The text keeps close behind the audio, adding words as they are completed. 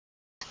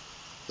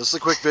This is a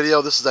quick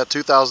video. This is that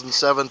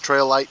 2007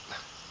 Trail Lite.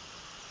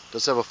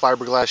 Does have a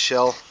fiberglass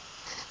shell.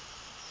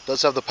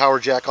 Does have the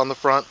power jack on the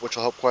front, which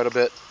will help quite a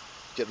bit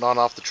getting on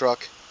off the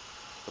truck.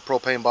 The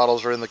propane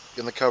bottles are in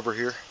the cover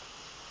here.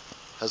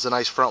 Has a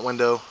nice front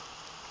window.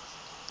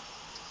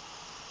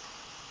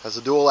 Has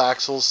a dual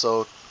axles,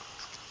 so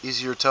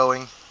easier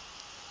towing.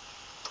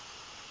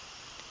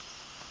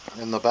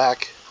 In the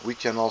back, we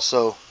can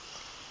also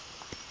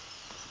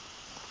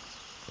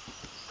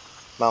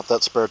mount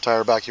that spare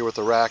tire back here with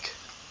the rack.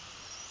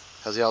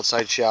 Has the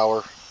outside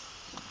shower.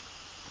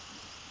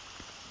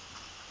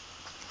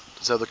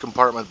 Does have the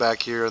compartment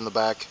back here in the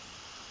back.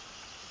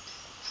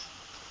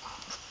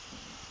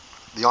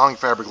 The awning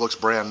fabric looks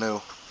brand new,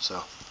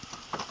 so.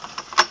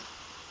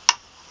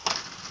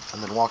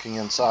 And then walking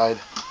inside,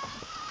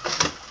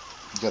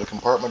 you've got a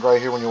compartment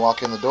right here when you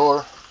walk in the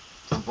door.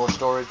 More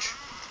storage.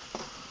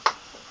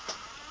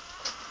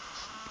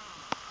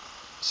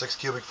 6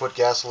 cubic foot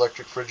gas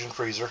electric fridge and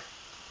freezer.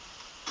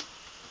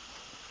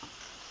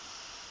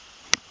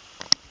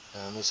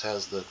 And this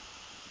has the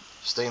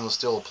stainless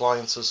steel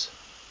appliances.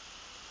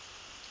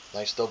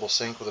 Nice double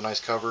sink with a nice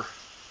cover.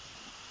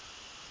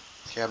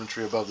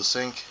 Cabinetry above the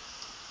sink.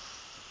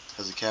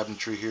 Has a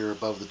cabinetry here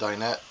above the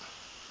dinette.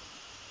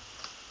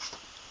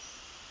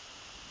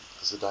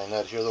 There's a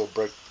dinette here that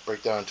will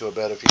break down into a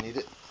bed if you need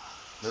it.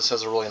 This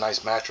has a really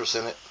nice mattress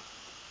in it,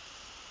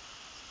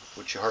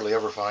 which you hardly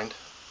ever find.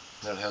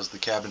 Then it has the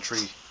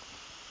cabinetry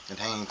and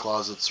hanging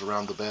closets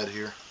around the bed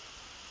here,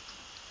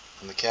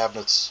 and the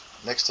cabinets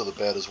next to the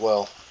bed as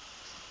well.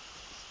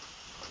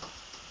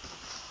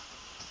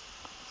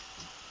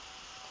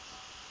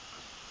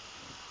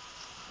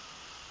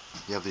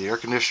 You have the air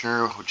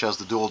conditioner, which has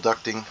the dual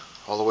ducting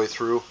all the way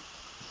through.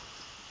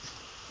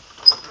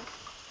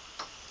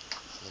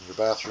 And your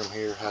bathroom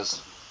here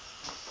has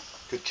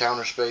good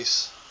counter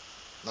space,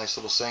 nice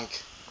little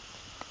sink,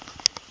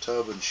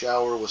 tub and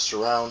shower with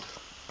surround.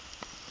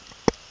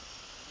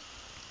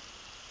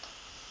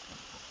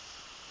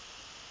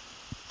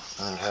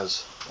 And then it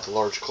has a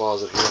large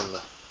closet here in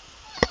the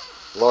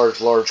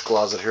large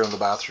closet here in the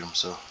bathroom,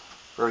 so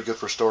very good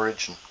for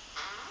storage and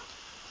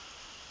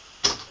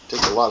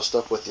take a lot of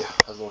stuff with you.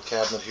 Has a little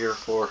cabinet here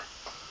for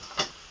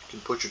you can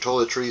put your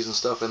toiletries and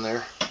stuff in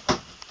there.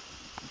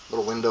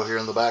 Little window here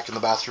in the back in the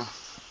bathroom.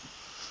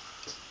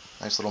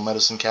 Nice little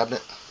medicine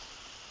cabinet.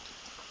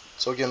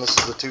 So again, this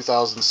is the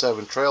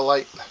 2007 Trail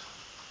Lite,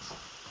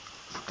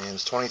 and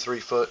it's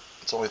 23 foot.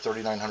 It's only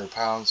 3,900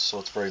 pounds, so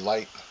it's very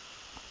light.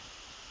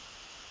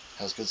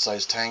 Has good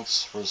sized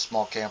tanks for a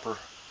small camper,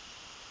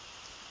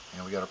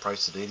 and we got it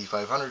priced at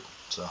 $8,500.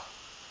 So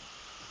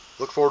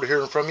look forward to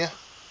hearing from you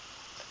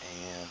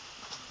and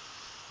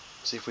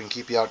see if we can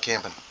keep you out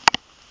camping.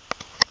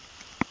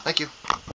 Thank you.